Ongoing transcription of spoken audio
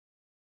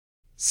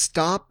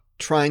Stop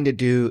trying to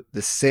do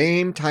the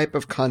same type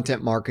of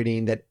content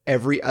marketing that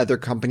every other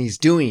company is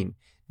doing.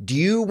 Do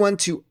you want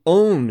to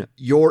own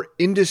your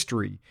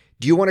industry?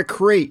 Do you want to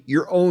create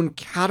your own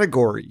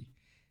category?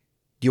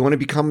 Do you want to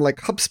become like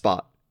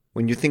HubSpot?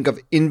 When you think of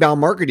inbound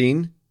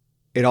marketing,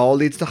 it all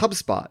leads to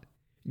HubSpot.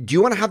 Do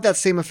you want to have that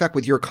same effect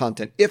with your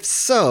content? If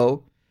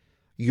so,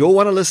 you'll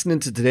want to listen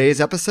into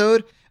today's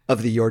episode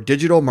of the Your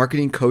Digital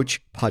Marketing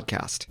Coach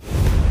podcast.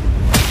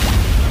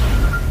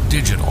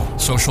 Digital,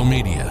 social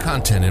media,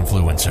 content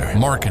influencer,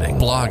 marketing,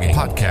 blogging,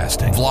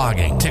 podcasting,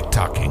 vlogging,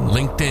 TikToking,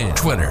 LinkedIn,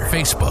 Twitter,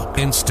 Facebook,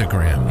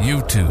 Instagram,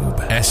 YouTube,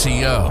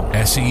 SEO,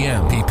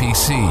 SEM,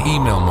 PPC,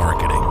 email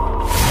marketing.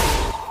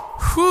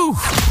 Whew.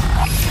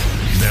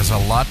 There's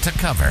a lot to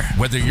cover.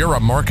 Whether you're a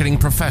marketing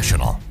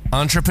professional,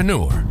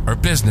 entrepreneur, or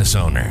business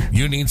owner,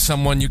 you need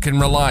someone you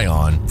can rely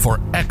on for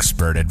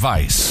expert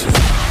advice.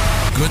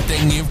 Good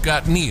thing you've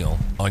got Neil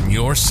on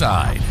your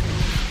side,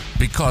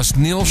 because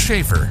Neil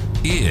Schaefer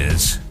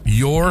is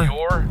your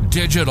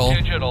digital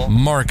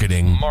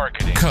marketing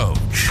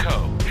coach.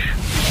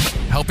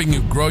 Helping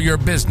you grow your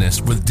business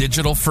with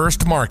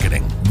digital-first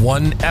marketing,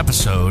 one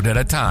episode at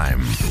a time.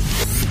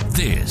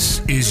 This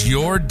is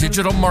your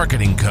digital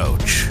marketing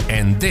coach,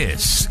 and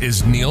this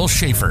is Neil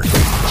Schaefer.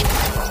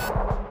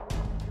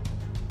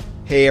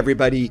 Hey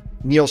everybody,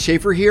 Neil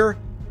Schaefer here.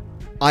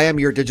 I am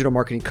your digital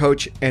marketing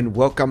coach, and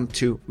welcome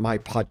to my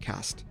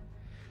podcast.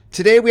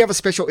 Today we have a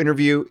special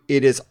interview.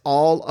 It is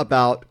all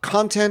about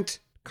content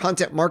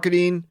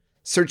marketing,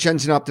 search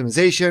engine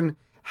optimization,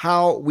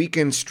 how we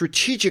can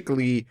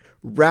strategically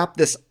wrap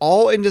this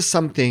all into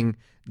something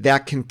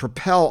that can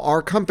propel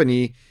our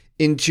company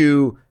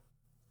into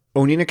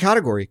owning a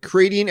category,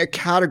 creating a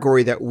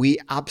category that we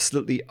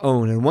absolutely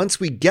own. And once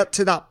we get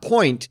to that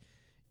point,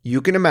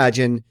 you can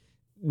imagine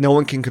no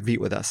one can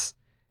compete with us.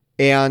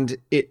 And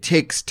it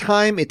takes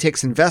time, it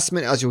takes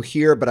investment, as you'll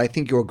hear, but I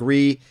think you'll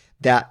agree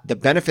that the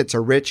benefits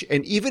are rich.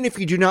 And even if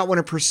you do not want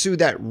to pursue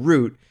that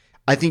route,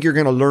 I think you're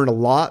going to learn a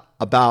lot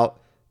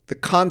about the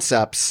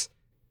concepts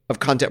of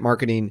content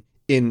marketing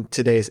in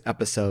today's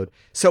episode.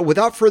 So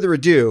without further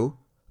ado,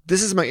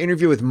 this is my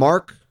interview with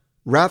Mark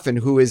Raffin,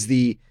 who is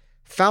the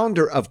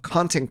founder of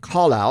Content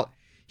Callout.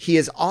 He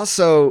is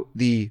also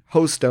the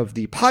host of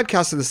the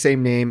podcast of the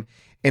same name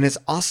and is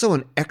also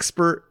an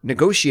expert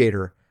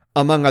negotiator,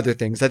 among other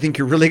things. I think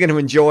you're really going to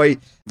enjoy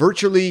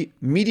virtually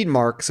meeting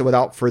Mark. So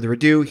without further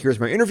ado,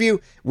 here's my interview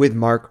with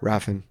Mark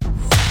Raffin.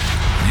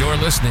 You're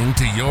listening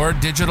to Your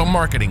Digital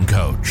Marketing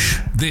Coach.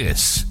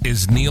 This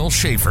is Neil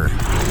Schaefer.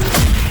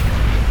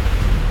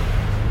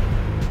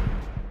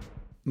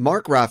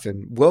 Mark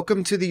Raffin,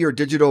 welcome to the Your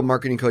Digital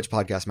Marketing Coach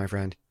podcast, my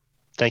friend.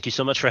 Thank you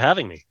so much for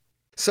having me.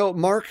 So,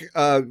 Mark,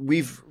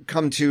 we've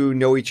come to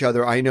know each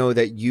other. I know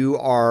that you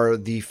are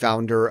the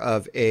founder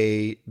of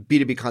a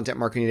B2B content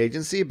marketing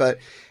agency, but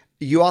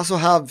you also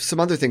have some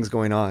other things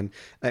going on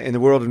in the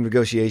world of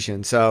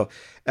negotiation. So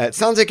it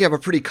sounds like you have a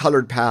pretty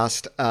colored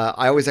past.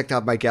 I always like to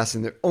have my guests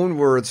in their own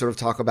words sort of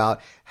talk about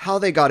how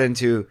they got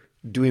into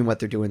doing what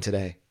they're doing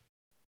today.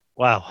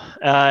 Wow.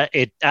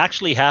 It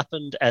actually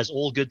happened, as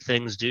all good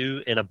things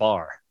do, in a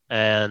bar.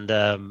 And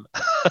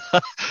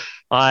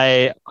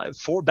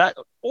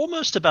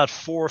almost about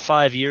 4 or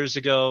 5 years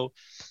ago,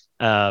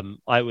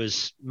 I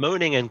was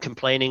moaning and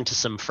complaining to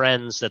some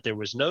friends that there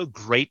was no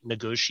great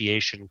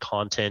negotiation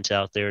content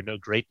out there, no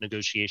great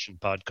negotiation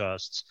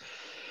podcasts.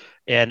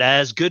 And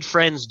as good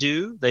friends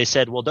do, they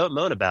said, well, don't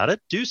moan about it,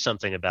 do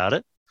something about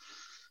it.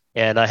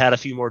 And I had a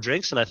few more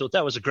drinks and I thought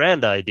that was a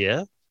grand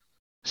idea.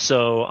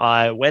 So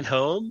I went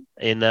home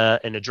in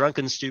a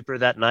drunken stupor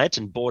that night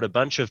and bought a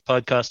bunch of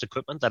podcast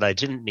equipment that I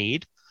didn't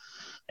need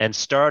and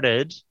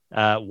started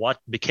what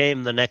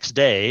became the next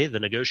day the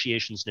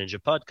Negotiations Ninja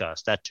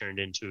podcast. That turned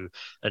into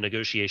a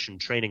negotiation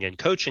training and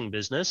coaching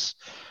business.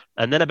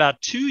 And then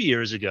about 2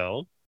 years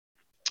ago,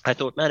 I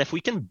thought, man, if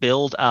we can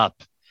build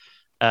up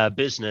a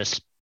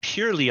business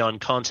purely on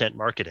content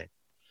marketing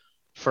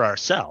for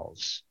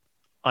ourselves,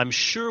 I'm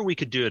sure we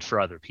could do it for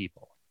other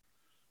people.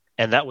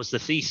 And that was the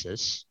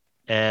thesis.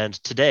 And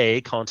today,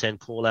 Content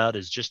Callout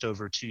is just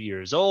over 2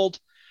 years old.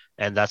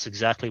 And that's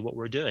exactly what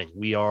we're doing.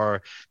 We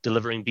are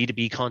delivering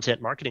B2B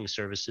content marketing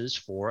services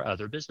for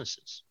other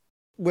businesses.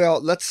 Well,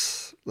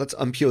 let's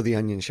unpeel the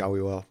onion, shall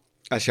we?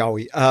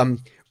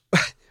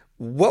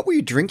 What were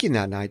you drinking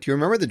that night? Do you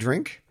remember the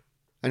drink?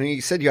 I know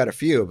you said you had a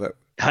few, but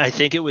I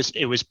think it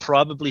was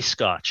probably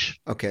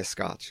Scotch. Okay,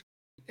 Scotch.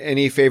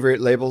 Any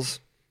favorite labels?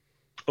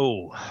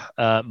 Oh,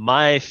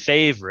 my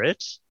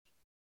favorite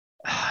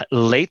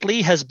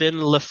lately has been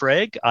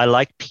Lafroig. I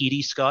like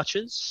peaty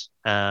scotches.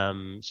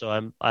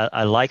 So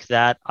I like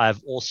that.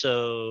 I've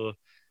also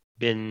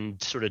been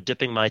sort of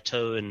dipping my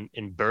toe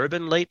in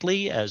bourbon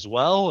lately as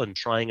well and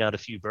trying out a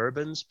few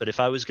bourbons. But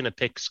if I was going to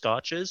pick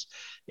scotches,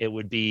 it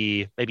would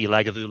be maybe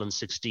Lagavulin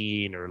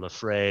 16 or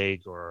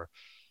Lafroig or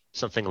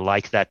something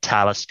like that,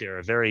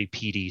 Talisker, very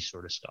peaty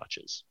sort of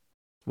scotches.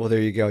 Well,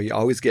 there you go. You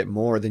always get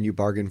more than you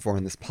bargain for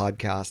on this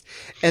podcast.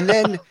 And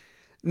then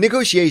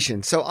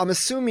negotiation. So I'm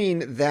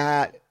assuming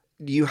that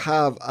you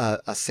have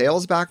a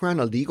sales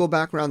background, a legal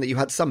background, that you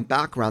had some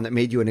background that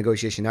made you a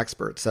negotiation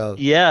expert. So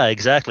Yeah,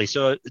 exactly.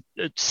 So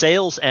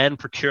sales and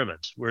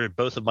procurement were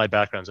both of my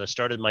backgrounds. I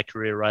started my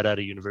career right out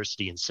of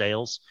university in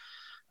sales,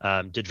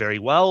 did very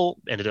well,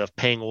 ended up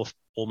paying off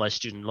all my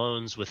student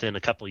loans within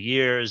a couple of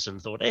years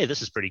and thought, hey,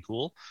 this is pretty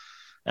cool.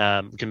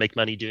 We can make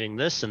money doing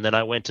this. And then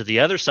I went to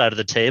the other side of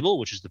the table,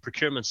 which is the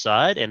procurement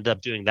side, ended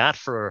up doing that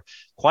for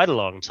quite a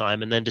long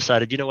time, and then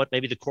decided, you know what,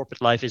 maybe the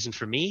corporate life isn't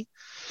for me,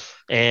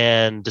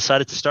 and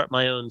decided to start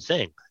my own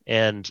thing.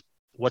 And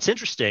what's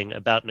interesting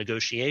about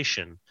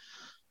negotiation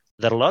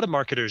that a lot of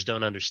marketers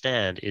don't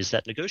understand is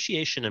that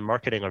negotiation and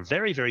marketing are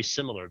very, very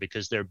similar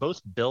because they're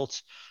both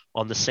built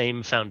on the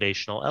same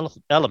foundational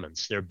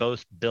elements. They're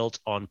both built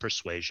on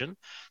persuasion.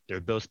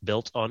 They're both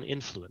built on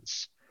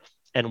influence.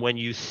 And when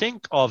you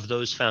think of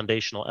those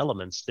foundational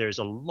elements, there's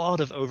a lot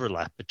of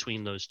overlap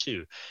between those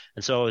two.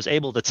 And so I was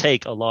able to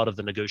take a lot of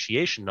the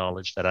negotiation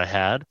knowledge that I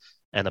had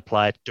and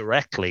apply it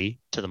directly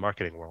to the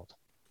marketing world.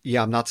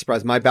 Yeah, I'm not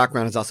surprised. My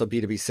background is also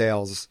B2B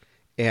sales.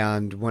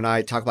 And when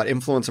I talk about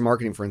influencer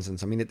marketing, for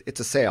instance, I mean, it's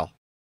a sale.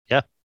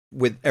 Yeah.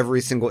 With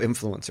every single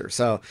influencer.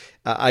 So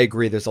I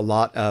agree. There's a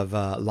lot of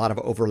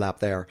overlap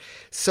there.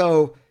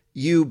 So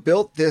you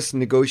built this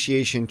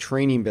negotiation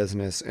training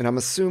business, and I'm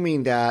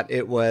assuming that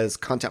it was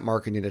content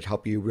marketing that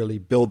helped you really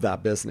build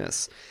that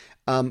business.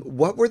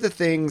 What were the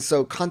things?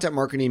 So content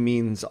marketing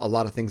means a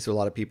lot of things to a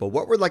lot of people.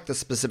 What were like the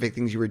specific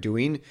things you were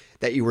doing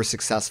that you were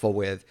successful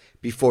with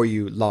before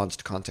you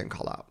launched Content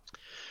Callout?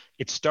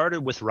 It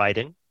started with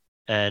writing,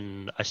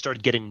 and I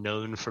started getting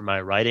known for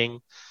my writing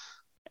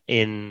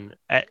in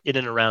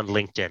and around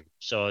LinkedIn.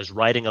 So I was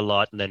writing a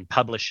lot and then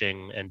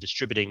publishing and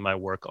distributing my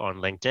work on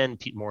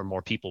LinkedIn. More and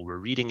more people were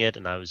reading it,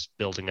 and I was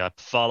building up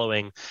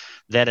following.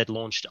 Then it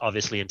launched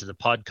obviously into the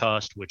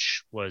podcast,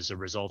 which was a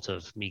result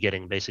of me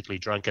getting basically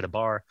drunk at a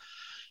bar.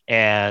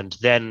 And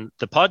then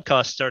the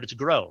podcast started to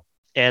grow.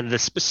 And the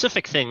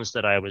specific things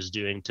that I was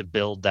doing to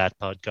build that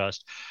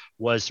podcast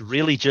was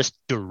really just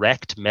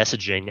direct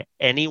messaging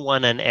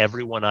anyone and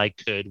everyone I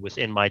could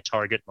within my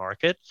target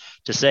market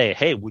to say,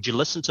 hey, would you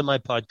listen to my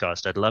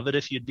podcast? I'd love it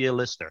if you'd be a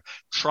listener.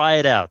 Try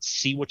it out.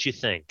 See what you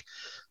think.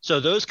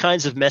 So those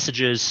kinds of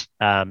messages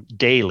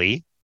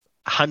daily,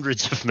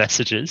 hundreds of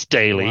messages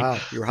daily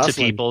to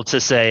people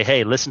to say,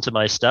 hey, listen to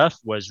my stuff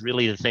was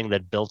really the thing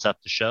that built up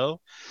the show.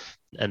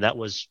 And that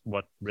was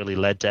what really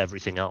led to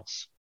everything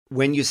else.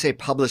 When you say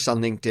publish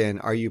on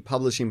LinkedIn, are you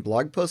publishing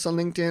blog posts on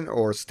LinkedIn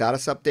or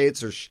status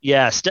updates? Or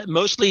yeah,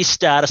 mostly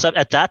status up.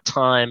 At that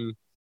time,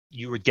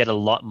 you would get a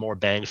lot more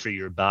bang for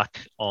your buck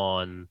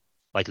on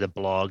like the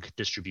blog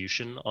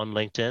distribution on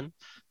LinkedIn.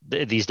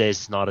 These days,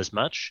 it's not as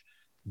much.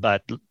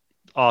 But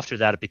after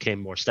that, it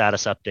became more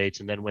status updates.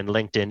 And then when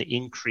LinkedIn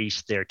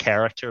increased their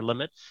character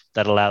limit,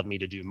 that allowed me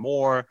to do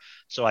more.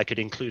 So I could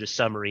include a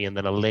summary and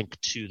then a link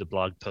to the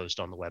blog post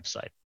on the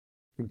website.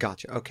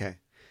 Gotcha. Okay.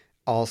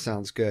 All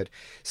sounds good.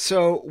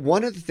 So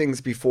one of the things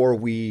before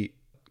we,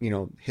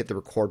 hit the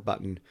record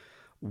button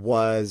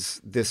was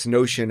this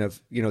notion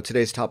of,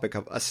 today's topic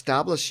of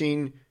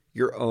establishing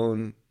your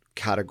own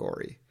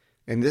category.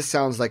 And this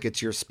sounds like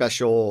it's your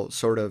special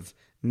sort of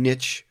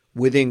niche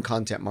within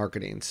content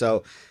marketing.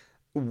 So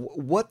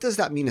what does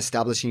that mean,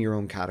 establishing your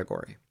own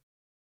category?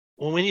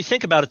 Well, when you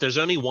think about it, there's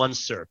only one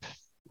SERP,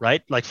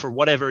 right? Like for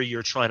whatever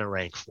you're trying to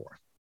rank for.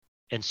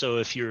 And so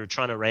if you're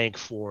trying to rank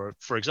for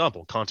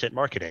example, content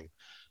marketing,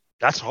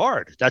 that's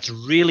hard. That's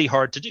really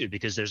hard to do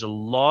because there's a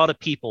lot of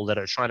people that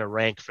are trying to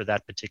rank for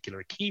that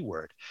particular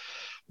keyword,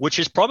 which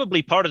is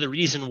probably part of the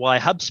reason why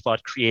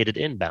HubSpot created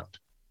Inbound,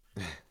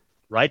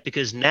 right?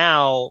 Because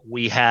now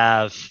we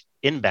have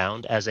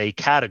Inbound as a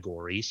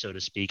category, so to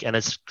speak, and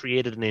it's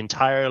created an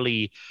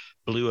entirely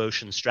blue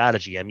ocean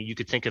strategy. I mean, you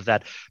could think of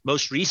that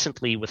most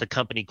recently with a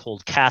company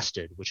called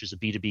Casted, which is a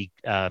B2B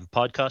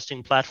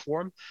podcasting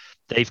platform.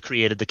 They've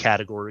created the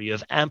category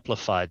of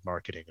amplified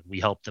marketing, and we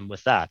help them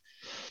with that.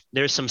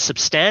 There's some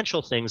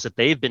substantial things that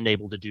they've been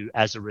able to do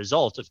as a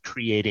result of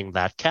creating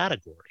that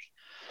category.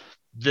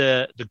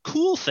 The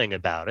cool thing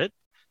about it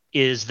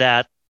is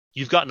that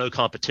you've got no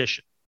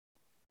competition.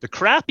 The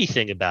crappy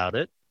thing about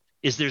it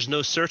is there's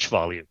no search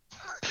volume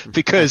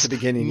because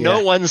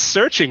no one's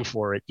searching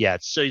for it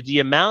yet. So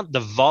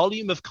the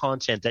volume of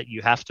content that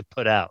you have to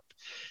put out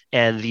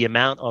and the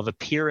amount of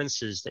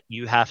appearances that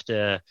you have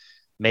to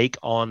make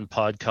on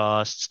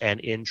podcasts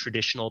and in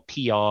traditional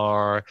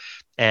PR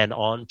and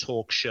on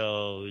talk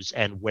shows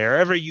and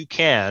wherever you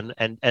can,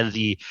 and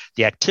the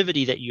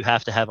activity that you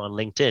have to have on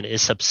LinkedIn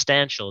is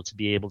substantial to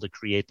be able to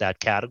create that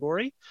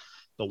category.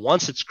 But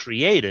once it's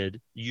created,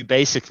 you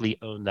basically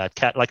own that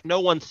like no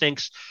one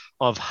thinks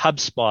of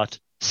HubSpot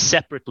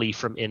separately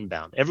from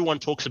inbound. Everyone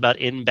talks about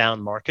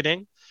inbound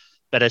marketing,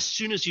 but as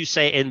soon as you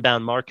say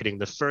inbound marketing,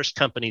 the first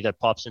company that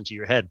pops into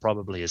your head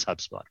probably is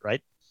HubSpot,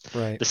 right?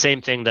 Right. The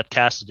same thing that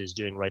Casted is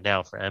doing right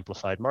now for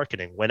amplified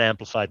marketing. When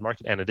amplified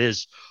marketing, and it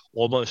is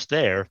almost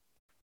there,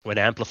 when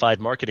amplified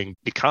marketing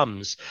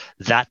becomes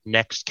that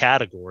next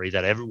category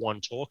that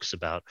everyone talks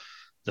about,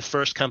 the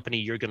first company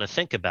you're going to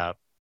think about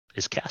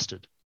is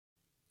Casted.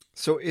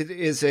 So it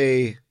is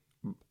a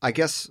I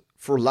guess,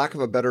 for lack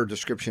of a better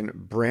description,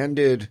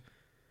 branded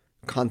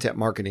content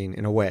marketing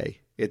in a way.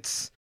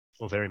 It's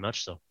Well, very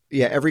much so.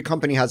 yeah, every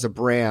company has a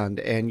brand,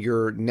 and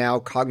you're now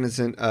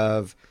cognizant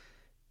of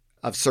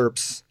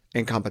SERPs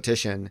and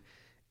competition,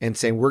 and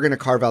saying we're going to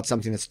carve out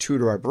something that's true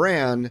to our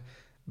brand,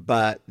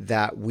 but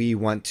that we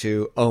want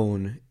to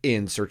own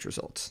in search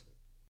results.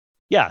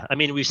 Yeah, I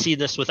mean, we see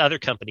this with other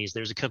companies.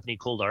 There's a company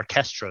called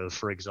Orchestro,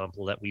 for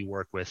example, that we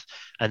work with,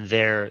 and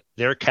their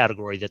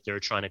category that they're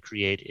trying to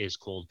create is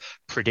called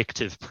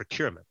predictive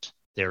procurement.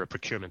 They're a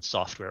procurement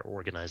software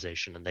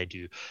organization, and they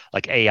do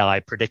like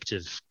AI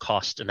predictive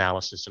cost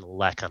analysis and all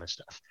that kind of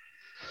stuff.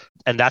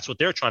 And that's what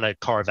they're trying to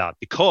carve out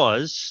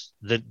because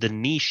the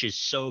niche is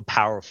so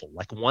powerful.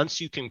 Like once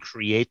you can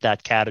create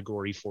that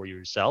category for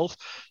yourself,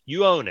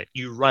 you own it,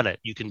 you run it.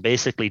 You can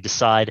basically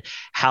decide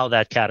how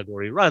that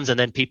category runs, and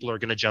then people are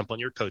going to jump on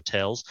your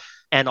coattails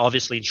and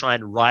obviously try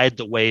and ride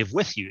the wave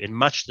with you in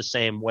much the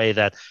same way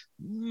that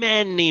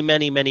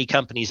many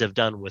companies have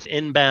done with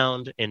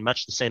inbound, in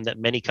much the same that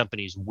many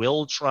companies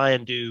will try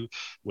and do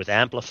with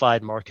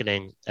amplified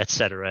marketing, et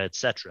cetera, et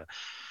cetera.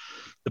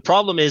 The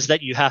problem is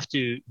that you have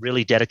to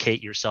really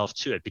dedicate yourself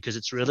to it because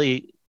it's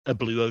really a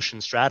blue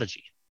ocean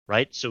strategy,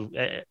 right? So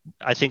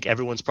I think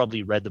everyone's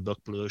probably read the book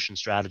Blue Ocean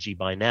Strategy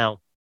by now.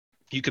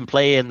 You can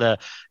play in the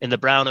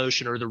brown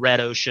ocean or the red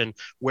ocean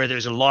where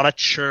there's a lot of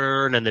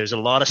churn and there's a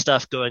lot of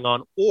stuff going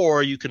on,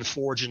 or you can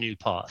forge a new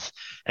path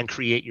and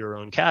create your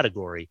own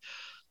category.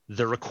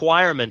 The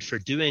requirement for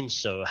doing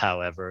so,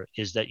 however,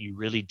 is that you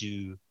really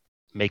do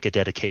make a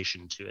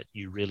dedication to it.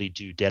 You really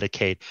do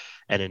dedicate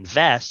and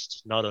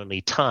invest not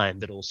only time,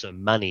 but also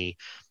money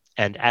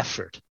and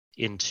effort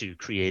into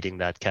creating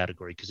that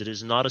category because it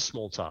is not a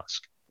small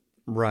task.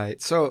 Right.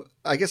 So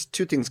I guess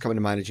two things come to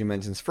mind as you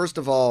mentioned. First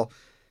of all,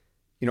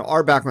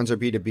 our backgrounds are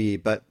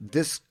B2B, but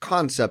this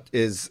concept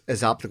is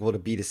as applicable to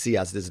B2C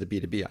as it is to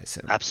B2B, I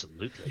assume.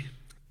 Absolutely.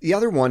 The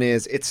other one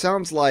is, it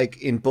sounds like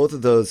in both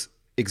of those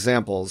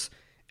examples,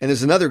 and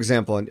there's another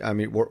example. I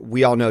mean,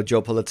 we all know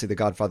Joe Pulizzi, the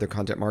godfather of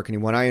content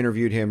marketing. When I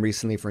interviewed him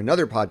recently for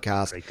another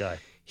podcast, great guy.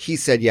 He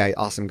said, yeah,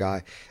 awesome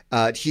guy.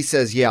 He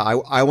says, yeah,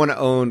 I want to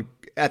own,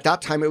 at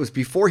that time, it was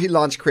before he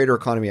launched Creator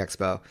Economy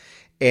Expo.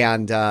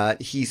 And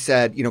he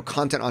said,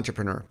 content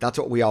entrepreneur, that's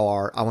what we all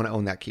are. I want to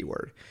own that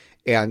keyword.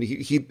 And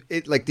he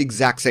like the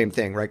exact same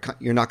thing, right?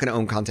 You're not going to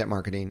own content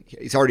marketing.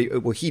 He's already,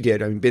 well, he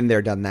did. I mean, been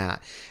there, done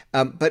that.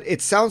 But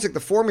it sounds like the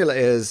formula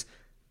is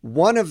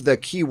one of the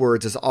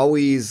keywords is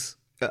always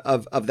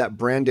of that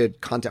branded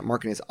content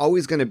marketing is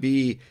always going to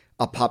be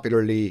a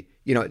popularly,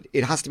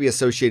 it has to be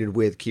associated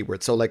with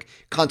keywords. So like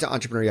content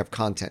entrepreneur, you have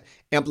content.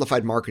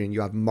 Amplified marketing, you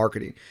have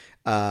marketing.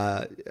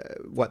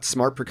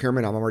 Smart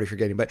procurement? I'm already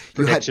forgetting, but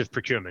predictive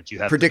procurement. You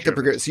have predictive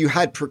procurement. So you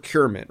had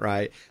procurement,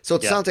 right? So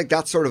it sounds like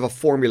that's sort of a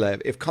formula.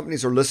 If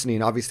companies are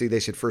listening, obviously they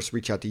should first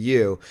reach out to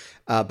you.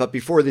 But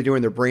before they're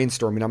doing their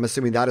brainstorming, I'm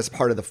assuming that is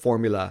part of the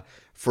formula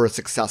for a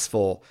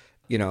successful,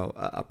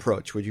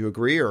 approach. Would you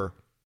agree or?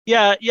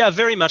 Yeah,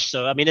 very much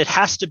so. I mean, it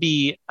has to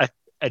be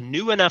a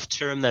new enough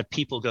term that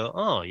people go,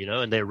 oh,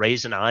 and they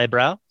raise an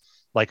eyebrow,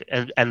 like,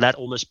 and that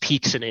almost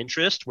piques an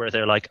interest where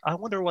they're like, I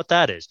wonder what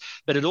that is.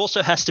 But it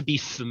also has to be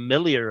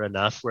familiar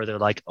enough where they're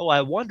like, oh,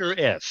 I wonder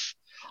if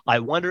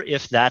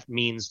that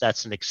means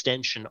that's an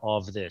extension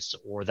of this,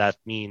 or that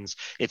means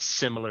it's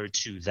similar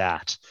to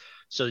that.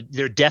 So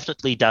there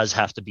definitely does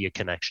have to be a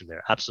connection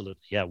there.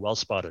 Absolutely. Yeah, well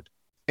spotted.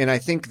 And I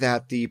think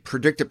that the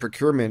predictive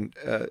procurement,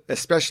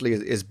 especially,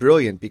 is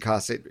brilliant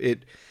because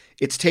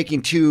it's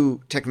taking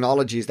two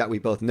technologies that we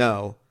both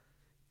know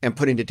and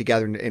putting it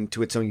together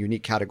into its own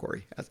unique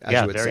category, as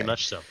you would say. Very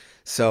much so.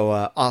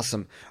 So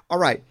awesome. All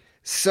right.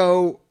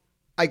 So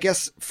I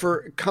guess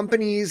for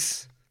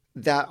companies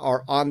that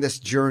are on this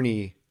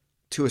journey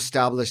to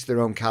establish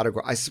their own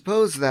category, I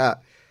suppose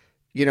that,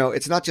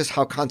 it's not just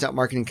how content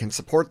marketing can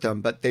support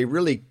them, but they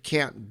really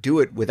can't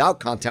do it without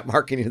content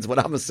marketing is what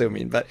I'm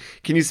assuming. But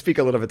can you speak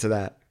a little bit to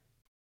that?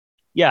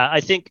 Yeah, I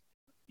think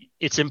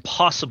it's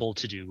impossible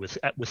to do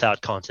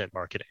without content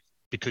marketing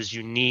because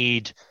you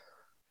need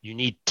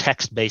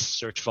text-based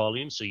search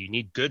volume. So you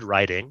need good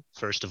writing,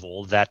 first of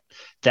all, that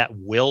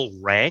will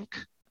rank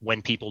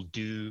when people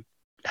do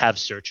have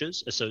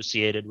searches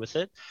associated with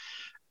it.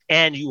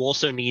 And you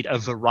also need a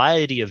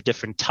variety of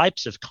different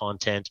types of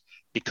content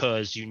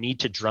because you need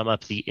to drum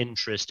up the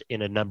interest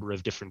in a number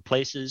of different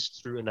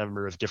places through a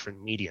number of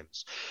different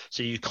mediums.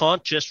 So you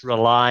can't just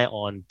rely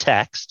on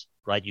text,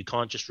 right? You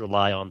can't just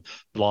rely on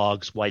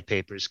blogs, white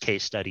papers,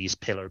 case studies,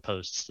 pillar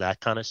posts, that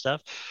kind of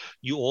stuff.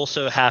 You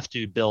also have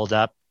to build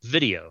up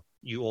video.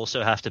 You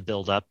also have to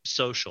build up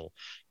social.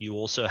 You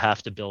also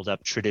have to build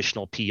up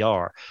traditional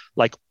PR.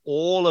 Like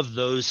all of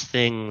those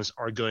things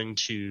are going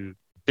to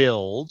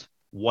build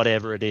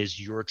whatever it is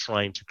you're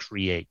trying to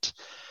create.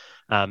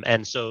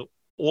 And so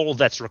all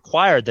that's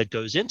required that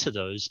goes into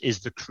those is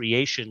the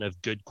creation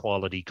of good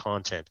quality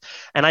content.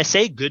 And I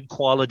say good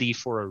quality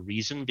for a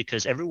reason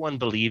because everyone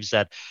believes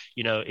that,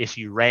 if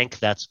you rank,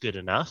 that's good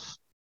enough.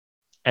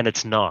 And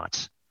it's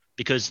not,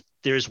 because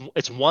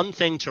it's one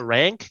thing to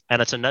rank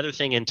and it's another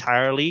thing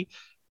entirely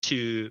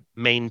to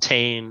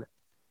maintain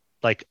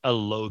like a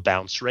low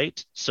bounce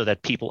rate so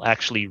that people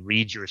actually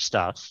read your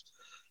stuff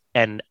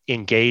and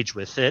engage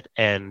with it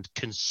and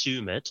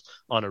consume it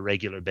on a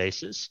regular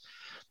basis.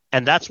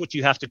 And that's what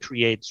you have to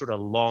create sort of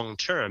long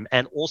term.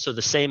 And also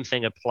the same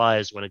thing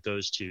applies when it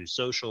goes to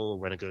social,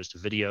 when it goes to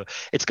video.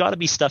 It's got to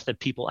be stuff that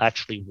people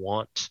actually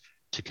want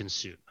to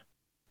consume.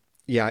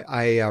 Yeah,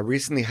 I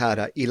recently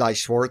had Eli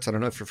Schwartz. I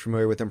don't know if you're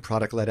familiar with him,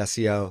 product-led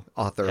SEO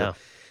author. Yeah.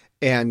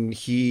 And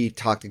he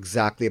talked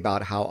exactly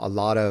about how a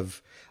lot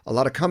of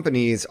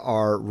companies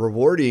are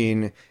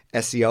rewarding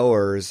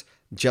SEOers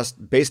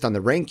just based on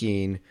the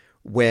ranking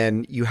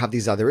when you have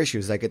these other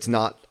issues. Like it's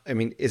not, I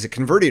mean, is it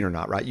converting or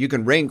not, right? You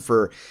can rank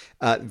for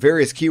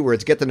various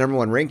keywords, get the number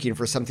one ranking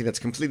for something that's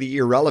completely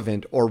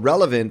irrelevant or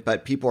relevant,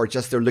 but people are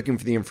just, they're looking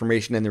for the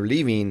information and they're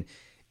leaving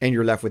and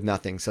you're left with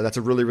nothing. So that's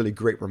a really, really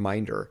great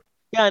reminder.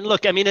 Yeah, and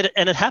look, I mean,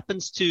 it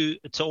happens to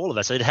all of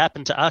us. It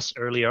happened to us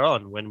earlier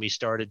on when we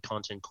started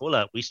Content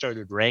Callout. We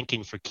started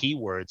ranking for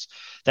keywords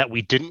that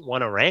we didn't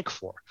want to rank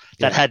for,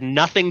 that had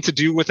nothing to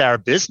do with our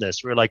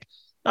business. We were like,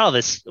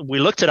 oh, we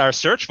looked at our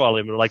search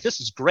volume and we're like,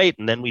 this is great.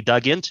 And then we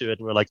dug into it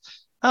and we're like,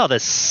 oh,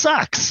 this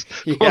sucks.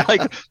 Yeah.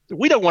 Like,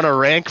 we don't want to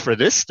rank for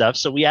this stuff.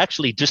 So we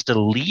actually just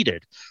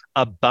deleted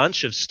a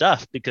bunch of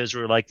stuff because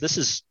we're like, this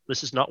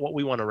is not what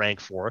we want to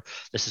rank for.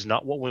 This is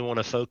not what we want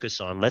to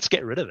focus on. Let's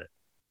get rid of it.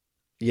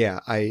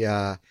 Yeah,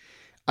 I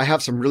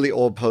have some really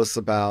old posts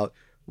about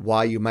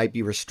why you might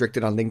be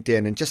restricted on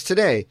LinkedIn. And just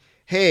today,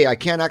 hey, I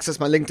can't access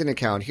my LinkedIn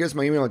account. Here's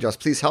my email address.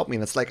 Please help me.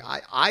 And it's like,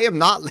 I am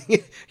not,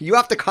 you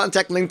have to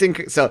contact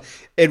LinkedIn. So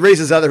it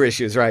raises other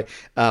issues, right?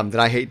 That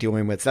I hate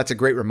dealing with. So that's a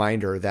great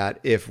reminder that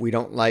if we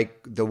don't like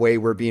the way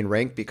we're being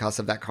ranked because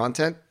of that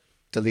content,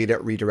 delete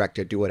it, redirect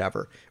it, do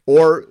whatever,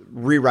 or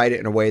rewrite it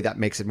in a way that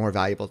makes it more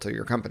valuable to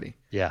your company.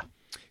 Yeah.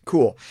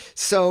 Cool.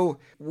 So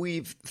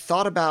we've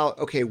thought about,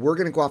 okay, we're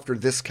going to go after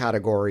this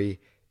category.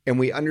 And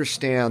we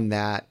understand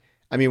that,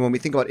 I mean, when we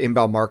think about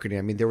inbound marketing,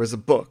 I mean, there was a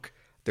book,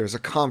 there's a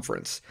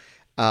conference,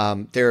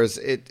 it's everything.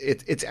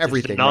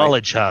 There's the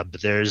knowledge hub.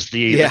 There's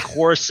the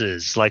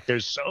courses, like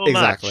there's so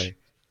exactly.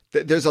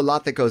 much. There's a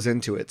lot that goes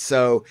into it.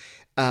 So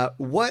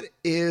what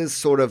is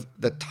sort of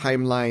the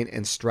timeline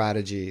and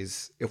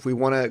strategies if we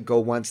want to go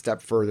one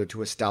step further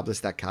to establish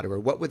that category?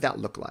 What would that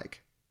look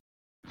like?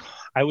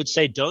 I would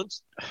say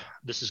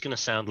this is going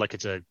to sound like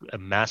it's a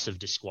massive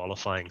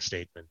disqualifying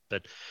statement,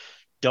 but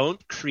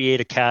don't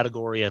create a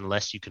category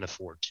unless you can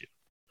afford to.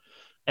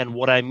 And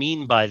what I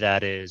mean by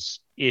that is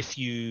if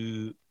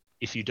you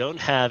don't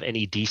have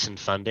any decent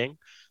funding,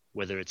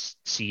 whether it's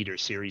seed or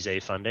Series A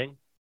funding,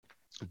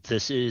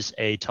 this is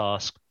a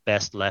task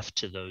best left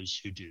to those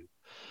who do.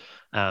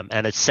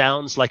 And it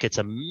sounds like it's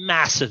a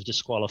massive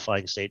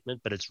disqualifying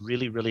statement, but it's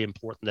really, really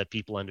important that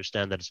people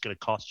understand that it's going to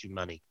cost you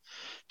money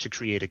to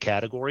create a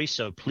category.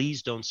 So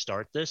please don't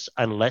start this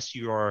unless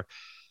you are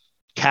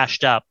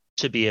cashed up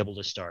to be able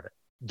to start it.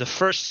 The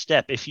first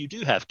step, if you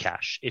do have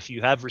cash, if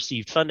you have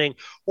received funding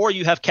or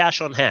you have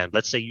cash on hand,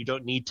 let's say you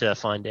don't need to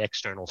find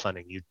external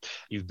funding,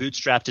 you've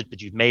bootstrapped it,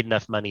 but you've made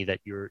enough money that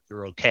you're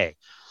okay.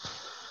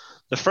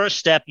 The first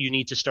step you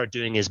need to start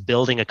doing is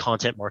building a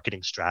content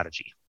marketing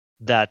strategy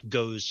that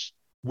goes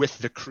with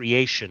the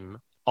creation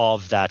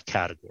of that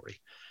category.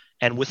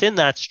 And within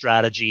that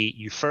strategy,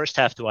 you first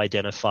have to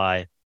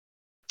identify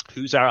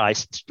who's our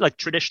like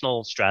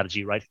traditional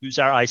strategy, right? Who's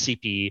our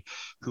ICP?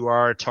 Who are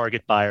our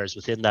target buyers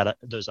within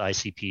those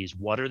ICPs?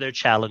 What are their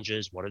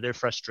challenges? What are their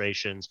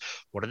frustrations?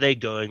 What are they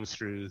going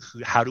through?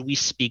 How do we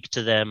speak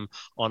to them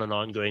on an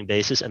ongoing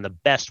basis? And the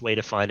best way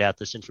to find out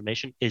this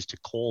information is to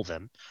call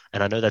them.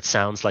 And I know that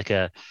sounds like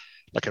a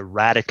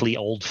radically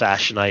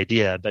old-fashioned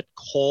idea, but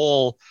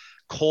call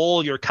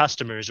your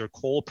customers or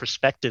call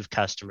prospective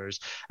customers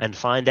and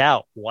find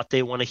out what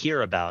they want to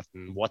hear about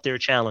and what their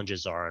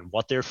challenges are and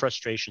what their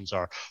frustrations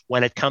are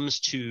when it comes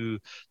to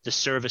the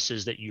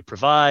services that you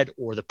provide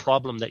or the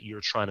problem that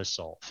you're trying to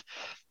solve.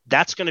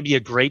 That's going to be a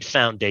great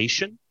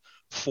foundation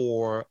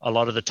for a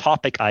lot of the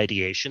topic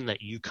ideation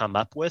that you come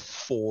up with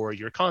for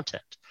your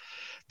content.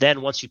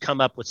 Then once you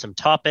come up with some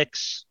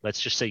topics, let's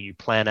just say you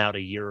plan out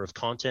a year of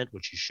content,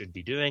 which you should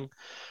be doing.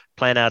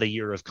 Plan out a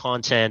year of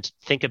content.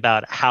 Think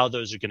about how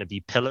those are going to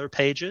be pillar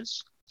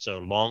pages. So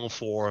long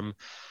form,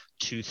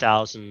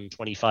 2,000,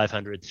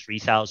 2,500,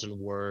 3,000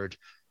 word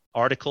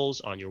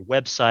articles on your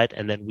website.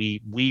 And then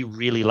we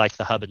really like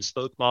the hub and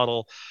spoke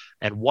model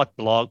and what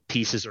blog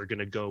pieces are going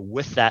to go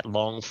with that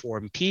long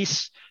form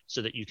piece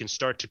so that you can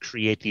start to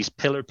create these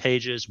pillar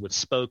pages with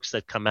spokes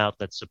that come out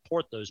that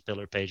support those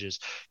pillar pages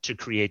to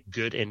create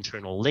good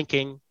internal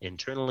linking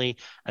internally,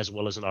 as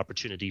well as an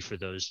opportunity for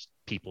those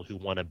people who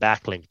want to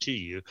backlink to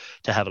you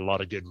to have a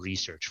lot of good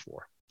research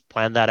for.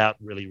 Plan that out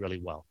really,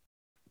 really well.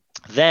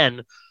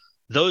 Then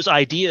those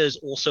ideas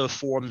also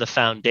form the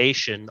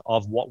foundation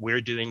of what we're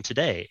doing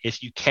today.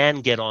 If you can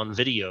get on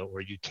video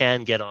or you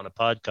can get on a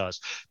podcast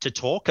to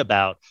talk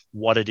about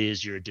what it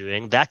is you're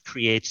doing, that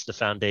creates the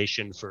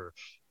foundation for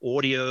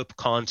audio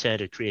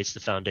content. It creates the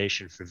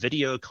foundation for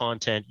video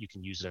content. You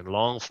can use it in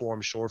long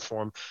form, short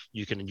form.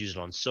 You can use it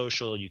on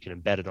social. You can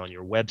embed it on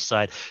your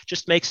website.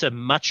 Just makes a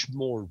much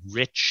more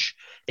rich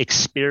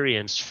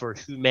experience for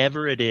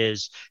whomever it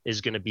is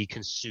going to be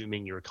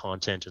consuming your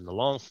content in the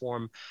long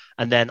form.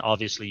 And then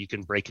obviously you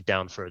can break it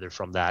down further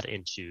from that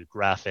into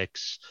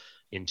graphics,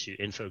 into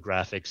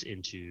infographics,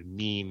 into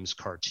memes,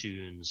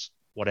 cartoons,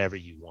 whatever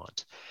you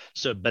want.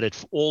 So, but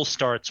it all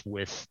starts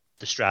with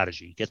the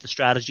strategy. Get the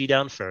strategy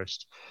down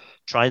first.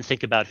 Try and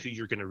think about who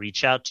you're going to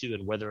reach out to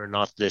and whether or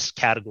not this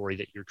category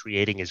that you're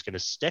creating is going to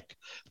stick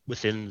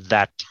within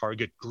that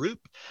target group.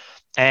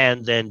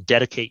 And then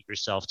dedicate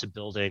yourself to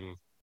building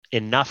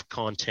enough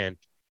content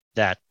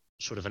that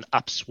sort of an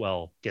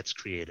upswell gets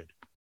created.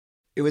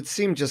 It would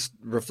seem, just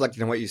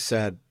reflecting on what you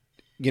said,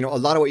 a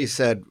lot of what you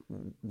said,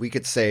 we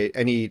could say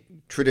any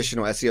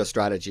traditional SEO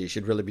strategy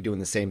should really be doing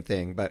the same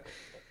thing. But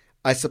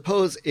I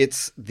suppose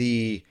it's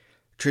the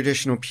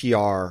traditional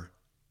PR,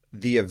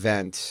 the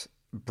event,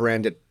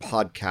 branded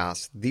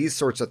podcast, these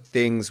sorts of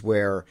things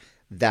where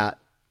that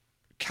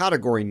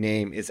category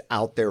name is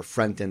out there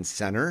front and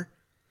center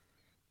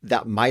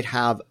that might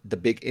have the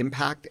big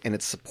impact, and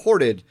it's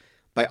supported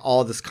by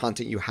all this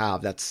content you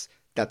have that's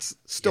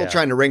still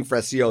trying to rank for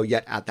SEO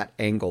yet at that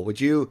angle. Would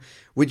you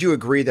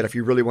agree that if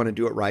you really want to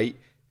do it right,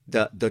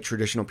 the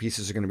traditional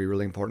pieces are going to be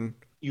really important?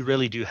 You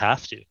really do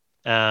have to.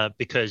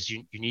 Because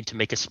you need to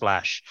make a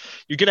splash.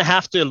 You're going to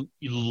have to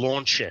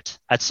launch it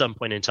at some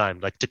point in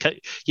time.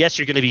 Yes,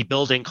 you're going to be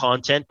building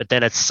content, but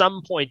then at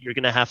some point you're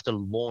going to have to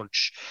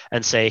launch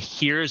and say,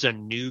 here's a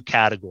new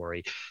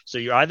category. So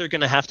you're either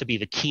going to have to be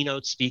the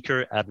keynote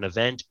speaker at an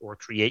event or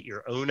create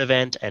your own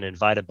event and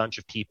invite a bunch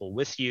of people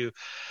with you.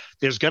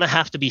 There's going to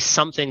have to be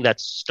something that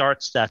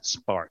starts that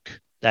spark,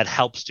 that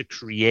helps to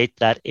create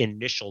that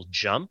initial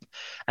jump.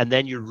 And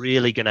then you're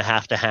really going to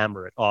have to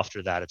hammer it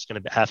after that. It's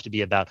going to have to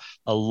be about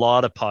a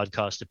lot of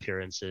podcast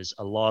appearances,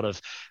 a lot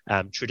of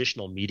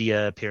traditional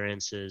media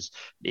appearances.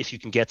 If you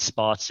can get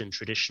spots in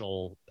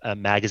traditional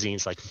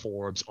magazines like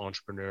Forbes,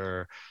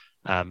 Entrepreneur,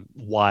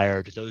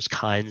 Wired, those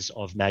kinds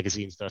of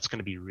magazines, that's going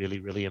to be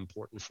really, really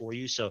important for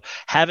you. So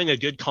having a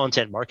good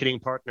content marketing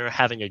partner,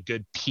 having a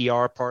good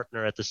PR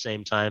partner at the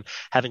same time,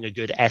 having a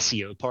good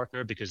SEO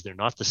partner, because they're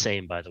not the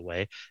same, by the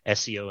way.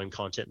 SEO and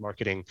content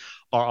marketing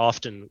are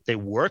often, they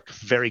work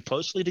very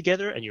closely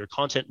together, and your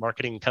content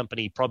marketing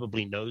company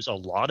probably knows a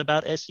lot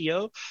about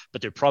SEO,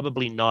 but they're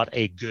probably not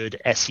a good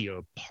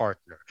SEO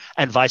partner,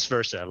 and vice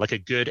versa. Like a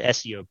good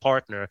SEO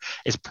partner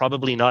is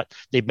probably not,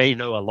 they may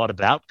know a lot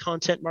about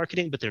content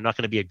marketing, but they're not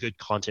going to be a good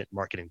content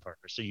marketing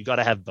partner. So you got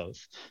to have both,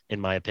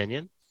 in my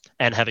opinion.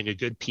 And having a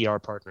good PR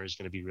partner is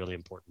going to be really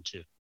important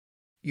too.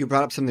 You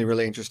brought up something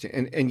really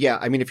interesting. And yeah,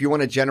 I mean, if you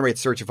want to generate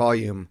search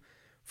volume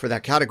for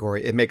that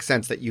category, it makes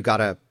sense that you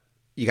gotta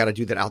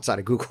do that outside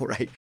of Google,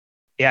 right?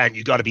 Yeah, and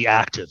you got to be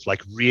active,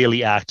 like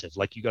really active.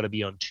 Like you got to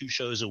be on 2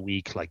 shows a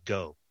week, like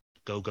go.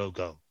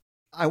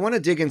 I want to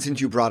dig in, since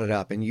you brought it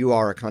up, and you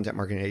are a content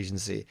marketing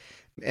agency,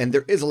 and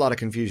there is a lot of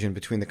confusion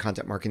between the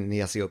content marketing and the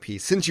SEO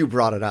piece. Since you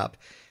brought it up,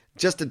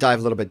 just to dive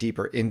a little bit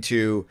deeper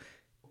into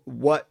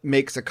what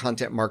makes a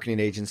content marketing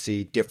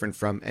agency different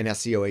from an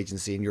SEO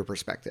agency in your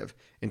perspective,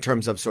 in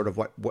terms of sort of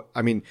what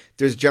I mean,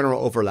 there's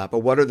general overlap, but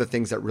what are the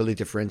things that really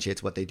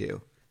differentiates what they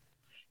do?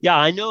 Yeah,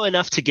 I know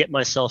enough to get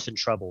myself in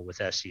trouble with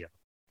SEO,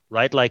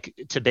 right? Like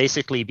to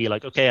basically be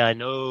like, okay, I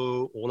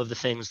know all of the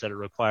things that are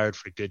required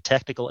for good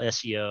technical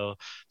SEO,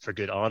 for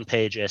good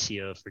on-page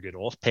SEO, for good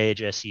off-page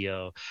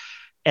SEO.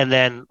 And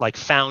then like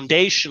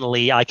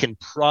foundationally, I can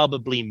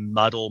probably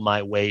muddle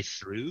my way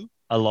through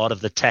a lot of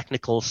the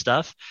technical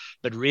stuff,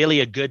 but really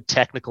a good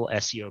technical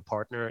SEO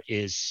partner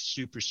is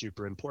super,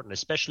 super important,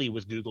 especially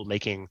with Google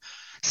making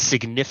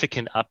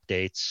significant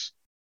updates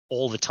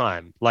all the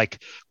time,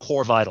 like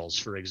Core Vitals,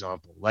 for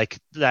example. Like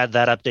that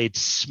update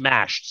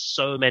smashed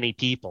so many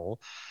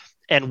people.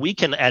 And we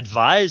can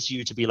advise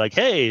you to be like,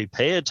 hey,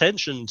 pay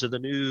attention to the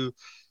new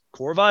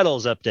Core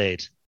Vitals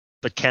update.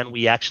 But can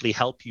we actually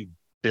help you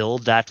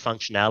build that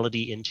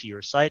functionality into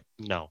your site?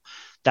 No.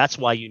 That's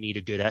why you need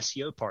a good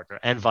SEO partner,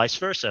 and vice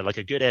versa. Like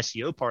a good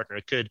SEO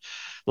partner could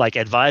like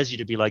advise you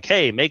to be like,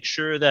 hey, make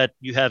sure that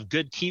you have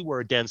good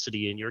keyword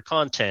density in your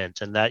content,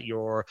 and that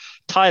your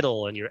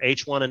title and your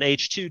H1 and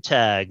H2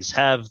 tags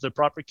have the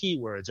proper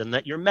keywords, and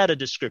that your meta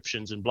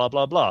descriptions and blah,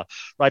 blah, blah,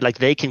 right? Like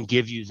they can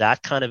give you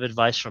that kind of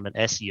advice from an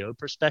SEO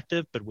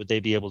perspective, but would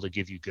they be able to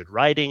give you good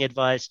writing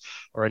advice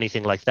or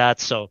anything like that?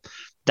 So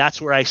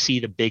that's where I see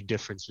the big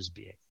differences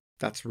being.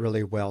 That's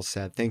really well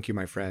said. Thank you,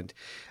 my friend.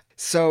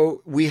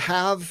 So we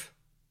have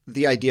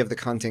the idea of the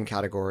content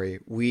category.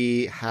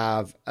 We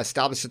have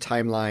established a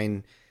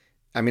timeline.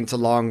 I mean, it's a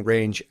long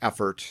range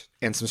effort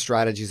and some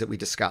strategies that we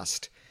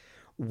discussed.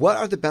 What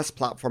are the best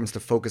platforms to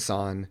focus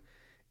on?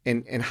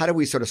 And how do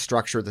we sort of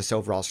structure this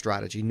overall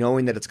strategy,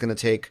 knowing that it's going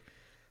to take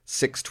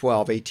 6,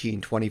 12, 18,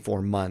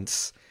 24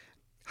 months?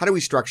 How do we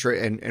structure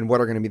it, and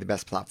what are going to be the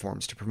best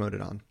platforms to promote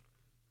it on?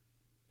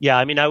 Yeah,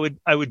 I mean, I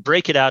would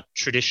break it out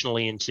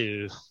traditionally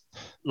into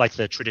like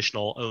the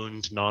traditional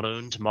owned,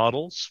 non-owned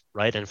models,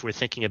 right? And if we're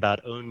thinking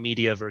about owned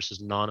media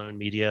versus non-owned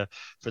media,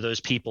 for those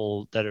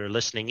people that are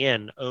listening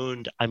in,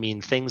 owned, I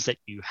mean things that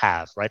you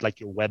have, right? Like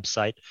your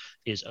website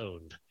is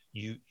owned.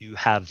 You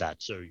have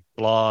that. So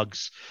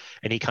blogs,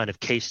 any kind of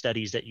case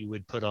studies that you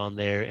would put on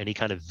there, any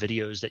kind of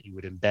videos that you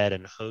would embed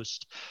and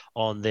host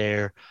on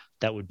there,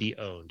 that would be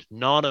owned.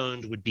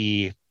 Non-owned would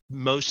be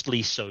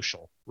mostly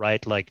social,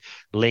 right? Like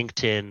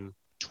LinkedIn,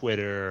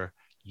 Twitter,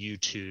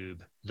 YouTube,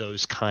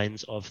 those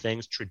kinds of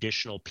things,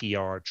 traditional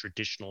PR,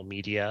 traditional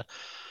media,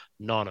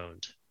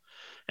 non-owned.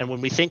 And when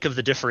we think of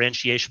the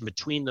differentiation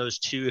between those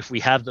two, if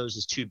we have those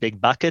as two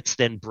big buckets,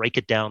 then break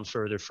it down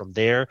further from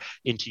there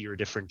into your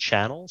different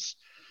channels.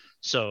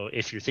 So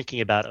if you're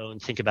thinking about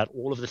owned, think about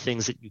all of the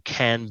things that you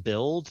can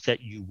build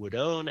that you would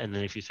own. And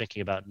then if you're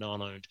thinking about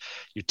non-owned,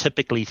 you're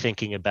typically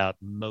thinking about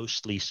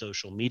mostly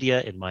social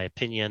media, in my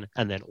opinion,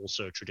 and then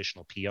also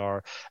traditional PR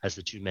as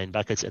the two main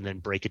buckets, and then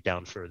break it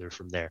down further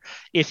from there.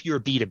 If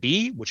you're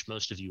B2B, which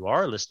most of you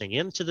are listening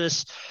into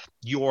this,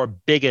 your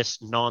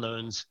biggest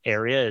non-owned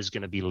area is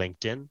going to be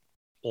LinkedIn,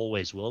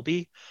 always will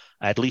be,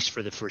 at least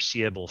for the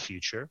foreseeable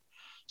future.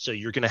 So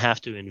you're going to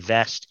have to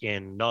invest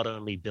in not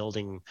only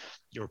building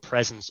your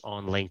presence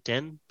on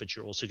LinkedIn, but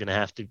you're also going to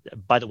have to,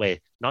 by the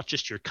way, not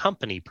just your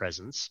company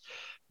presence,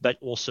 but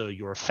also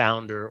your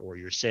founder or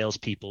your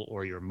salespeople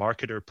or your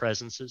marketer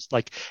presences,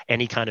 like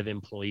any kind of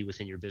employee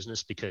within your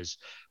business, because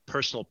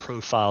personal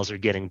profiles are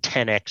getting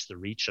 10x the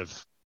reach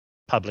of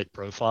public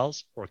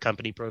profiles, or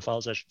company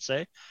profiles, I should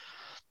say.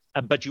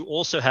 But you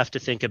also have to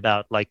think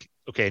about, like,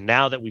 okay,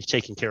 now that we've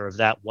taken care of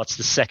that, what's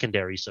the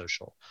secondary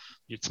social?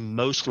 It's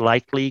most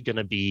likely going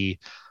to be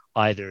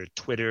either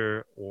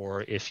Twitter,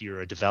 or if you're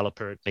a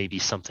developer, it may be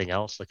something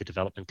else, like a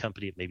development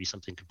company. It may be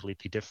something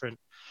completely different.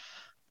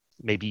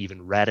 Maybe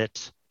even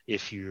Reddit,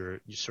 if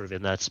you're sort of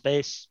in that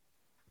space.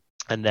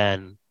 And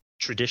then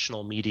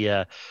traditional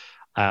media,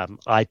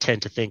 I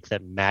tend to think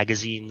that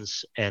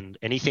magazines and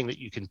anything that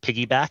you can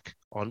piggyback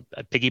on,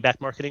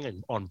 piggyback marketing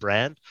and on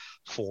brand,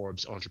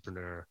 Forbes,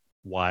 Entrepreneur,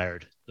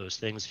 Wired, those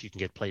things, if you can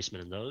get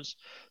placement in those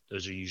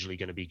are usually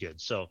going to be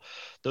good. So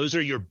those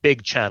are your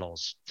big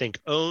channels. Think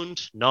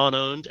owned,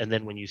 non-owned. And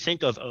then when you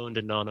think of owned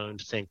and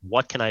non-owned, think,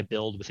 what can I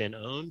build within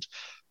owned?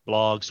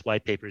 Blogs,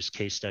 white papers,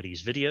 case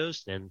studies,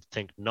 videos. Then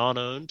think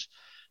non-owned,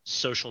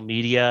 social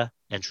media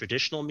and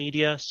traditional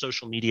media.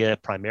 Social media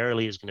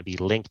primarily is going to be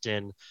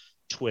LinkedIn,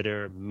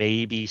 Twitter,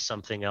 maybe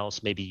something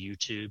else, maybe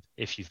YouTube,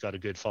 if you've got a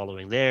good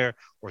following there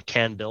or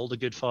can build a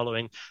good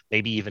following,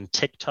 maybe even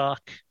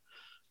TikTok,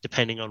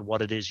 depending on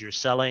what it is you're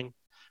selling.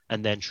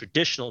 And then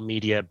traditional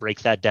media,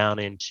 break that down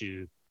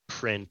into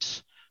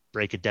print,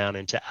 break it down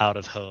into out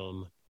of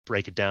home,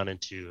 break it down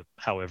into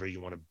however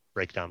you want to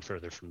break down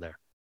further from there.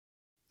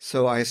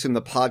 So I assume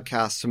the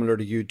podcast, similar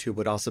to YouTube,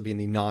 would also be in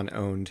the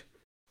non-owned.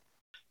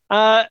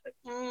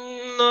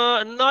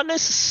 No, not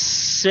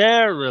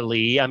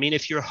necessarily. I mean,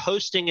 if you're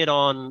hosting it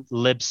on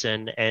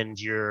Libsyn and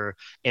you're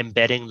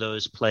embedding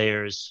those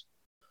players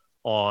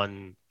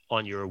on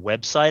your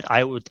website,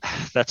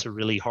 that's a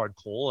really hard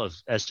call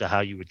as to how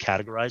you would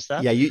categorize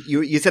that. Yeah,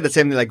 you said the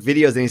same thing, like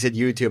videos, and you said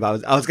YouTube.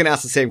 I was going to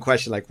ask the same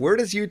question, like, where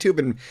does YouTube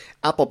and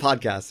Apple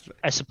Podcasts?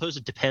 I suppose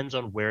it depends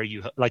on where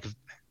you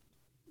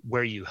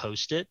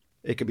host it.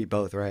 It could be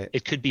both, right?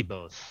 It could be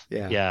both.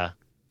 Yeah.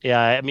 Yeah,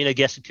 I mean, I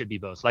guess it could be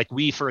both. Like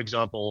we, for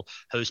example,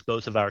 host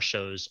both of our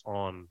shows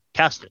on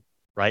Casted,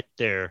 right?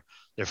 They're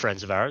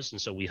friends of ours,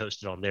 and so we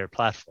host it on their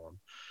platform.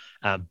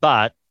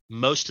 But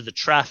most of the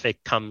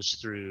traffic comes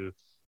through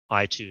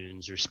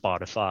iTunes or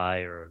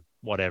Spotify or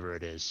whatever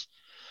it is.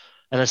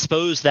 And I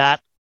suppose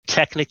that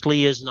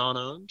technically is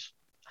non-owned,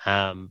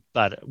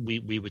 but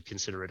we would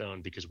consider it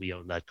owned because we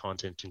own that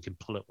content and can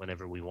pull it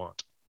whenever we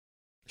want.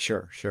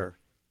 Sure.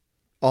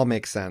 All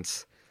makes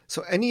sense.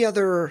 So any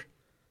other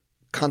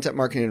content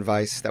marketing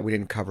advice that we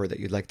didn't cover that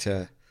you'd like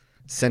to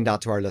send out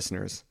to our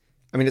listeners?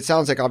 I mean, it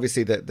sounds like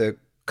obviously the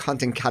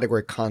content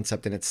category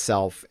concept in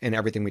itself and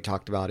everything we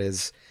talked about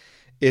is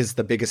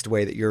the biggest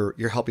way that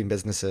you're helping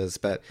businesses.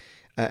 But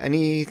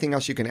anything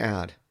else you can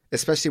add,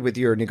 especially with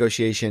your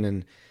negotiation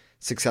and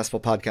successful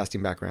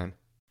podcasting background?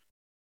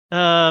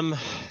 I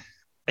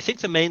think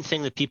the main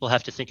thing that people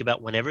have to think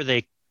about whenever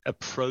they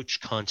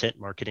approach content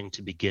marketing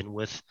to begin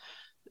with,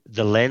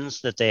 the lens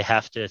that they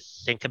have to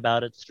think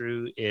about it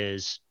through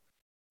is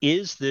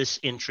this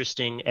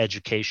interesting,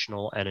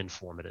 educational, and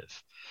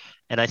informative?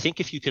 And I think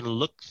if you can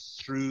look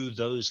through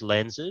those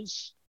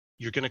lenses,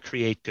 you're going to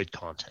create good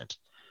content.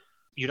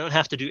 You don't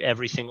have to do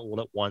everything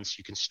all at once.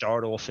 You can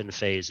start off in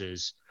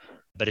phases.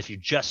 But if you're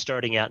just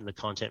starting out in the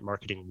content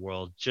marketing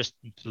world, just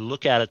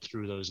look at it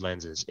through those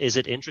lenses. Is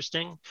it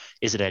interesting?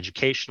 Is it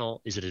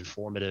educational? Is it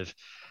informative?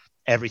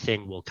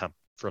 Everything will come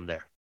from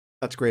there.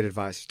 That's great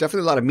advice.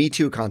 Definitely a lot of Me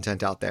Too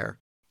content out there.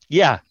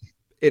 Yeah.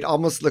 It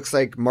almost looks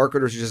like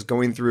marketers are just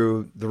going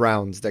through the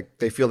rounds, that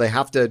they feel they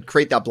have to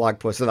create that blog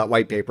post or that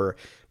white paper,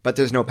 but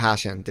there's no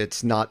passion.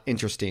 It's not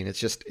interesting. It's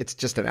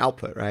just an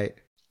output, right?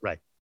 Right.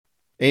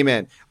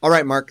 Amen. All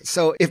right, Mark.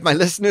 So if my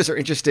listeners are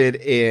interested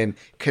in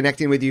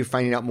connecting with you,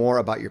 finding out more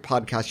about your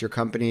podcast, your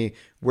company,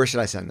 where should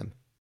I send them?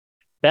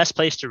 Best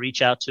place to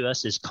reach out to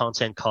us is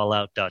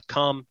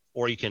contentcallout.com,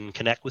 or you can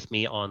connect with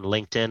me on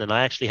LinkedIn. And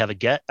I actually have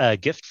a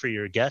gift for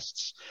your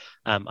guests.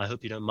 I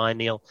hope you don't mind,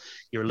 Neil.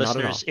 Your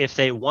listeners, if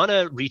they want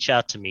to reach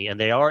out to me and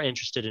they are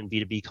interested in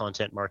B2B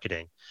content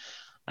marketing,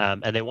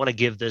 and they want to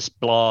give this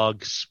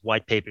blogs,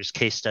 white papers,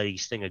 case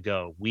studies thing a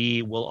go,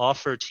 we will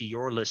offer to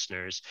your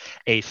listeners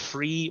a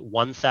free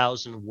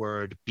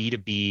 1,000-word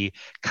B2B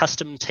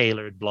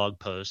custom-tailored blog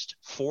post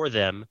for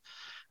them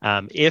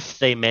if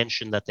they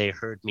mention that they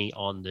heard me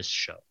on this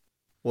show.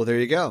 Well, there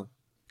you go.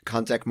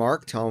 Contact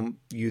Mark. Tell him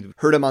you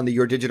heard him on the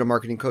Your Digital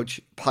Marketing Coach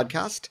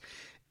podcast,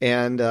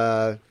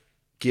 and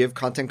give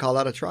Content Call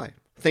Out a try.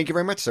 Thank you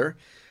very much, sir.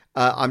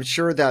 I'm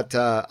sure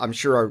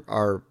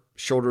our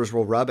shoulders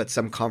will rub at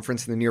some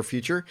conference in the near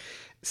future.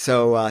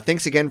 So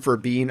thanks again for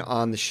being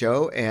on the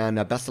show, and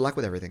best of luck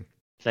with everything.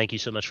 Thank you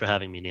so much for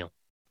having me, Neil.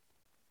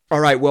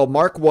 All right. Well,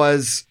 Mark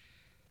was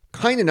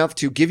kind enough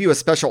to give you a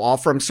special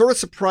offer. I'm sort of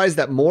surprised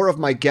that more of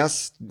my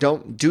guests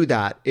don't do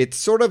that. It's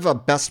sort of a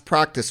best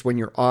practice when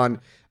you're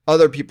on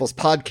other people's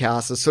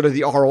podcasts, is sort of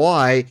the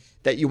ROI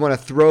that you want to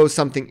throw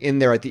something in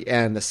there at the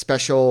end, a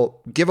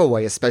special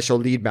giveaway, a special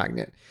lead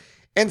magnet.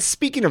 And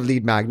speaking of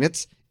lead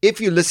magnets, if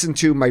you listen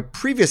to my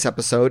previous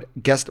episode,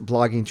 Guest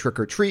Blogging Trick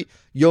or Treat,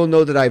 you'll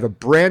know that I have a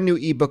brand new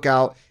ebook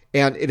out,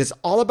 and it is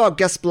all about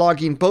guest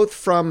blogging, both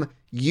from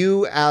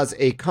you as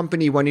a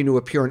company wanting to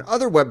appear on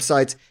other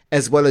websites,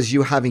 as well as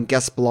you having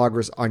guest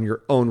bloggers on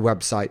your own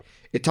website.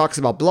 It talks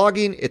about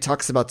blogging. It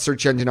talks about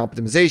search engine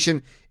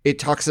optimization. It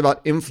talks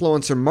about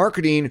influencer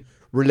marketing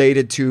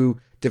related to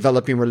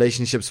developing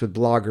relationships with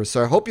bloggers.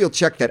 So I hope you'll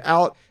check that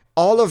out.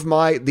 All of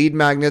my lead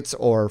magnets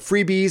or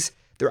freebies,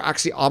 they're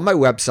actually on my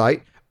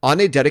website on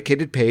a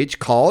dedicated page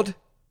called,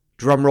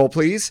 drumroll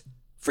please,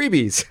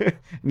 freebies,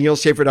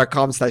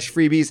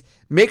 neilschaffer.com/freebies.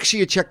 Make sure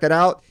you check that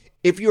out.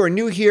 If you are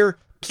new here,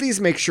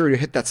 please make sure to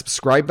hit that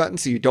subscribe button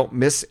so you don't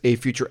miss a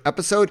future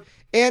episode.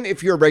 And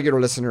if you're a regular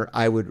listener,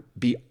 I would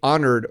be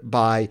honored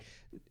by,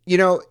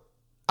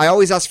 I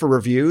always ask for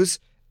reviews.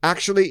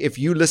 Actually, if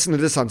you listen to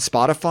this on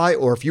Spotify,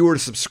 or if you were to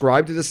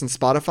subscribe to this on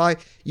Spotify,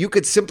 you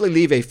could simply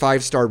leave a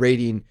 5-star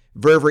rating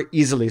very, very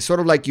easily,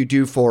 sort of like you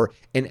do for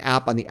an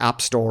app on the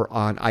App Store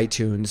on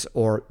iTunes,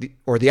 or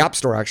the App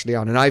Store actually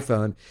on an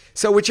iPhone.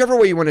 So whichever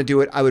way you want to do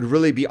it, I would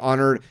really be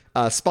honored.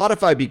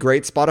 Spotify would be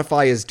great.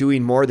 Spotify is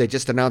doing more. They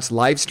just announced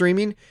live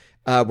streaming,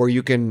 where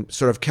you can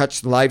sort of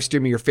catch the live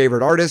stream of your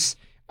favorite artists.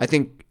 I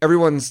think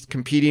everyone's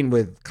competing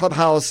with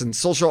Clubhouse and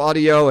social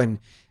audio and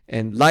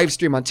live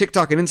stream on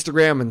TikTok and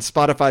Instagram, and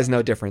Spotify is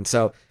no different.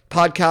 So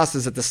podcast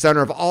is at the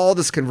center of all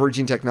this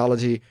converging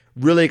technology.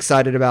 Really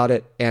excited about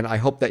it. And I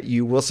hope that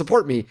you will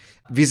support me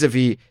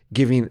vis-a-vis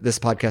giving this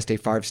podcast a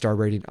 5-star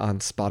rating on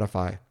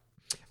Spotify.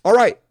 All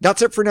right.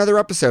 That's it for another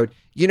episode.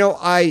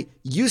 I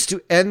used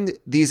to end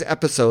these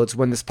episodes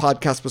when this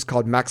podcast was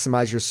called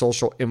Maximize Your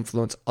Social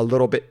Influence a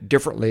little bit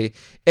differently.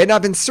 And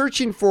I've been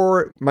searching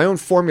for my own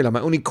formula,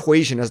 my own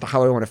equation as to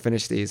how I want to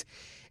finish these.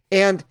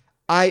 And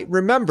I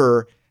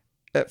remember,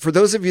 for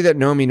those of you that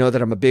know me, know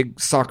that I'm a big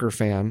soccer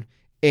fan,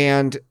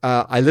 and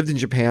I lived in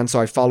Japan, so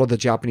I followed the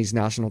Japanese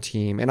national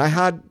team, and I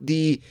had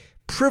the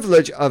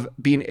privilege of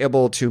being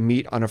able to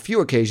meet on a few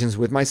occasions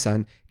with my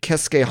son,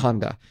 Keisuke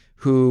Honda,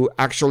 who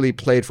actually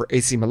played for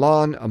AC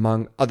Milan,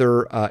 among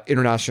other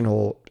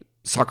international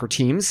soccer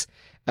teams,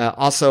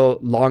 also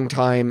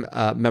longtime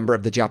member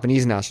of the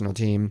Japanese national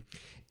team.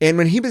 And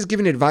when he was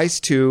giving advice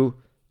to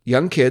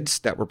young kids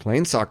that were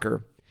playing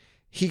soccer,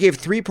 he gave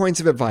 3 points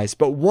of advice,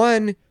 but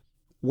one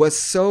was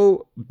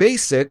so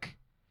basic,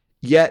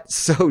 yet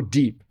so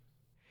deep.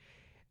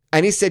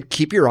 And he said,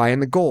 keep your eye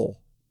on the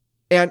goal.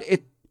 And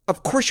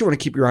of course you want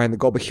to keep your eye on the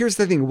goal, but here's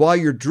the thing. While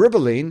you're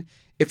dribbling,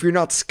 if you're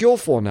not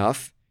skillful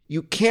enough,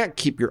 you can't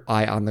keep your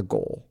eye on the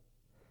goal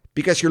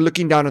because you're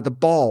looking down at the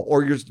ball,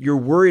 or you're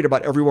worried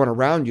about everyone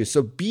around you.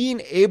 So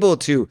being able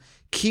to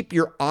keep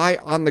your eye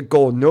on the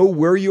goal, know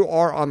where you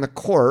are on the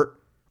court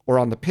or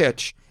on the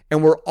pitch,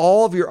 and where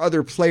all of your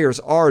other players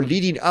are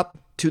leading up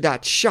to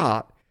that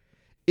shot,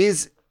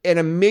 is an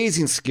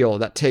amazing skill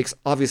that takes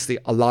obviously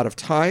a lot of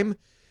time,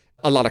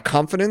 a lot of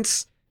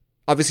confidence.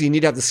 Obviously, you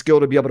need to have the skill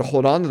to be able to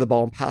hold on to the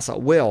ball and pass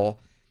at will,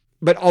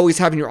 but always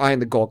having your eye on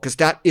the goal, because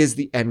that is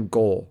the end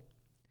goal.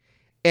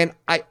 And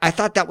I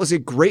thought that was a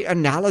great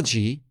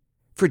analogy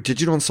for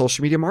digital and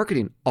social media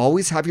marketing.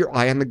 Always have your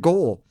eye on the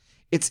goal.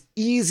 It's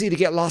easy to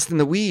get lost in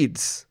the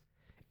weeds.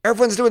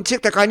 Everyone's doing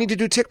TikTok. I need to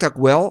do TikTok.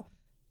 Well,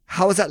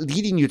 how is that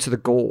leading you to the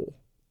goal?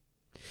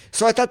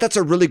 So I thought that's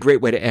a really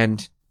great way to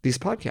end these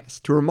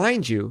podcasts, to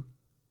remind you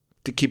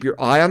to keep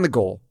your eye on the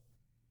goal.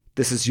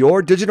 This is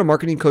your digital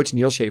marketing coach,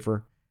 Neil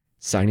Schaffer,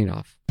 signing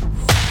off.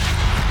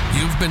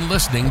 You've been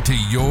listening to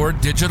Your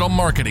Digital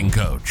Marketing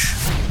Coach.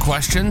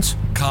 Questions,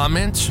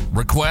 comments,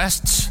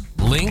 requests?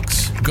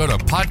 Links? Go to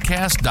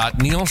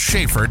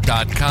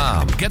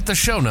podcast.neilschaefer.com. Get the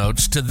show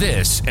notes to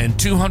this and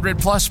 200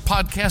 plus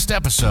podcast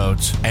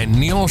episodes and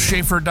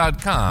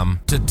neilschaefer.com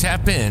to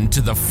tap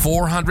into the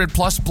 400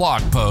 plus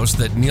blog posts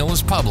that Neil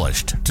has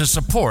published to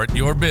support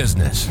your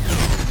business.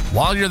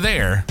 While you're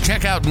there,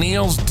 check out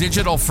Neil's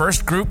Digital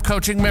First Group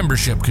Coaching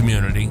Membership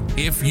Community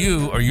if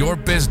you or your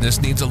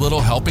business needs a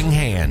little helping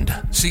hand.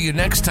 See you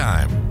next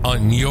time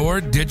on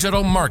Your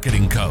Digital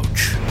Marketing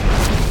Coach.